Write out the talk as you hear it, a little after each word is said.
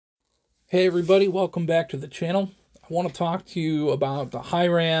Hey everybody, welcome back to the channel. I want to talk to you about the Hi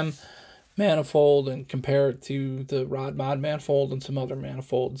Ram manifold and compare it to the Rod Mod manifold and some other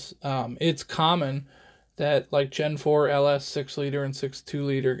manifolds. It's common that like Gen 4 LS 6 liter and 6.2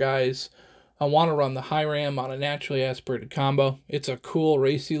 liter guys want to run the Hi Ram on a naturally aspirated combo. It's a cool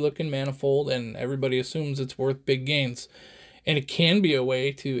racy looking manifold and everybody assumes it's worth big gains. And it can be a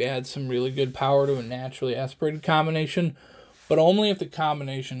way to add some really good power to a naturally aspirated combination, but only if the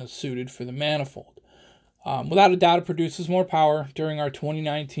combination is suited for the manifold. Without a doubt, it produces more power. During our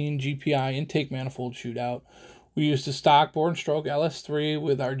 2019 GPI intake manifold shootout, we used a stock bore and stroke LS3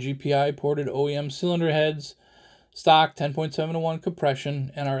 with our GPI ported OEM cylinder heads, stock 10.7:1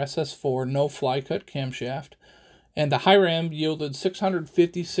 compression, and our SS4 no fly cut camshaft. And the Hi Ram yielded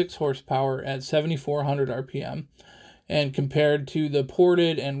 656 horsepower at 7,400 RPM. And compared to the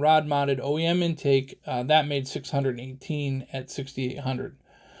ported and rod modded OEM intake, that made 618 at 6,800.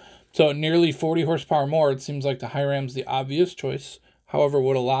 So nearly 40 horsepower more. It seems like the Hi Ram's the obvious choice. However,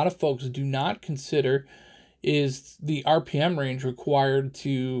 what a lot of folks do not consider is the RPM range required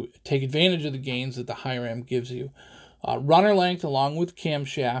to take advantage of the gains that the Hi Ram gives you. Runner length along with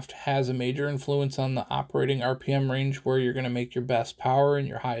camshaft has a major influence on the operating RPM range where you're going to make your best power and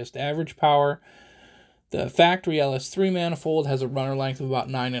your highest average power. The factory LS3 manifold has a runner length of about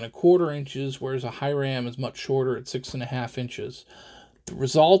 9.25 inches, whereas a Hi Ram is much shorter at 6.5 inches. The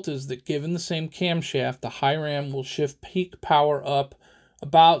result is that given the same camshaft, the Hi Ram will shift peak power up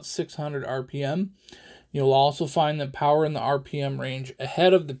about 600 RPM. You'll also find that power in the RPM range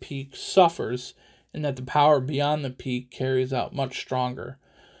ahead of the peak suffers, and that the power beyond the peak carries out much stronger.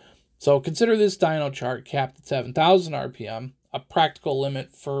 So consider this dyno chart capped at 7,000 RPM. A practical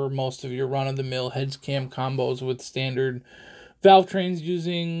limit for most of your run-of-the-mill heads cam combos with standard valve trains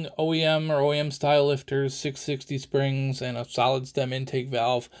using OEM or OEM style lifters, 660 springs, and a solid stem intake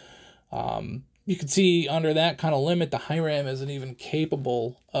valve. You can see under that kind of limit, the Hi Ram isn't even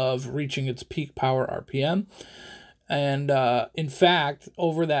capable of reaching its peak power RPM. And in fact,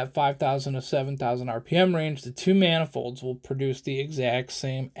 over that 5,000 to 7,000 RPM range, the two manifolds will produce the exact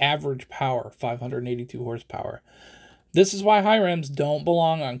same average power, 582 horsepower. This is why Hi Rams don't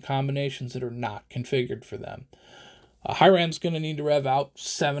belong on combinations that are not configured for them. A Hi Ram's going to need to rev out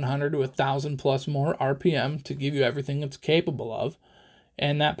 700 to 1,000 plus more RPM to give you everything it's capable of.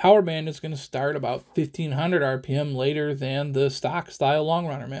 And that power band is going to start about 1,500 RPM later than the stock style long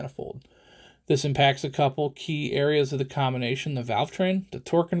runner manifold. This impacts a couple key areas of the combination: the valve train, the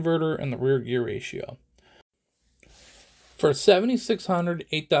torque converter, and the rear gear ratio. For 7,600,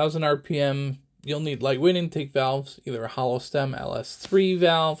 8,000 RPM, you'll need lightweight intake valves, either a hollow stem LS3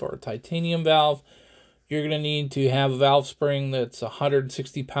 valve or a titanium valve. You're going to need to have a valve spring that's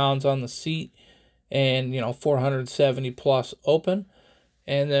 160 pounds on the seat and 470 plus open.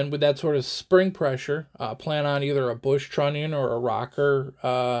 And then with that sort of spring pressure, plan on either a bush trunnion or a rocker,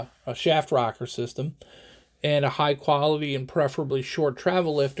 a shaft rocker system, and a high quality and preferably short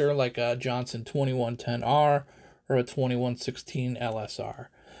travel lifter like a Johnson 2110R or a 2116 LSR.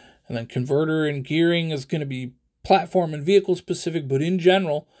 And then converter and gearing is going to be platform and vehicle specific, but in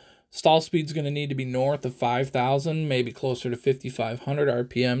general, stall speed is going to need to be north of 5,000, maybe closer to 5,500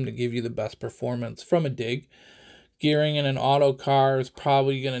 RPM to give you the best performance from a dig. Gearing in an auto car is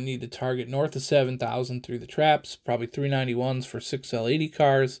probably going to need to target north of 7,000 through the traps, probably 391s for 6L80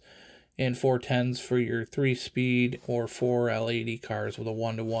 cars, and 410s for your 3-speed or 4L80 cars with a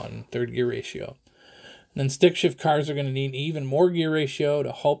 1-to-1 third gear ratio. And then stick shift cars are going to need even more gear ratio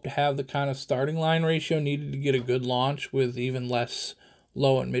to hope to have the kind of starting line ratio needed to get a good launch with even less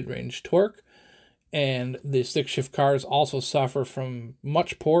low and mid-range torque. And the stick shift cars also suffer from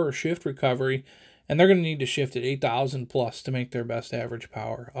much poorer shift recovery, and they're going to need to shift at 8,000 plus to make their best average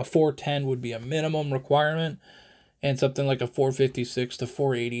power. A 410 would be a minimum requirement, and something like a 456 to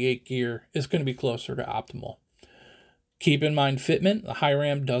 488 gear is going to be closer to optimal. Keep in mind fitment. The Hi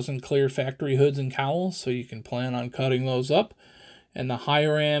Ram doesn't clear factory hoods and cowls, so you can plan on cutting those up. And the Hi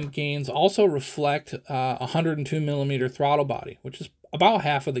Ram gains also reflect a 102 millimeter throttle body, which is about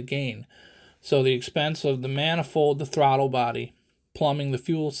half of the gain. So the expense of the manifold, the throttle body, plumbing, the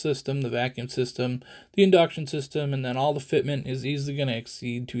fuel system, the vacuum system, the induction system, and then all the fitment is easily going to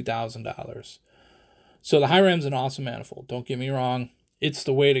exceed $2,000. So the Hi Ram's an awesome manifold. Don't get me wrong. It's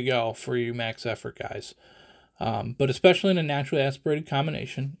the way to go for you max effort guys. But especially in a naturally aspirated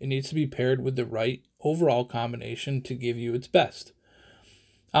combination, it needs to be paired with the right overall combination to give you its best.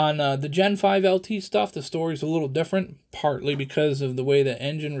 On the Gen 5 LT stuff, the story's a little different, partly because of the way the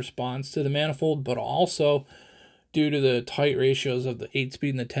engine responds to the manifold, but also due to the tight ratios of the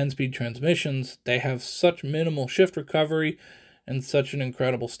 8-speed and the 10-speed transmissions. They have such minimal shift recovery and such an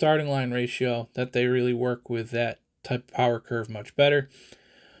incredible starting line ratio that they really work with that type of power curve much better.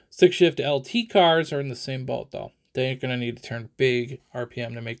 Stick shift LT cars are in the same boat though. They ain't going to need to turn big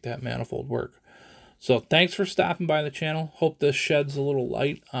RPM to make that manifold work. So thanks for stopping by the channel. Hope this sheds a little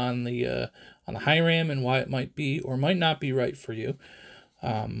light on the Hi Ram and why it might be or might not be right for you.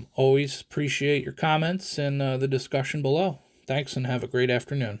 Always appreciate your comments and the discussion below. Thanks and have a great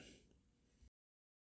afternoon.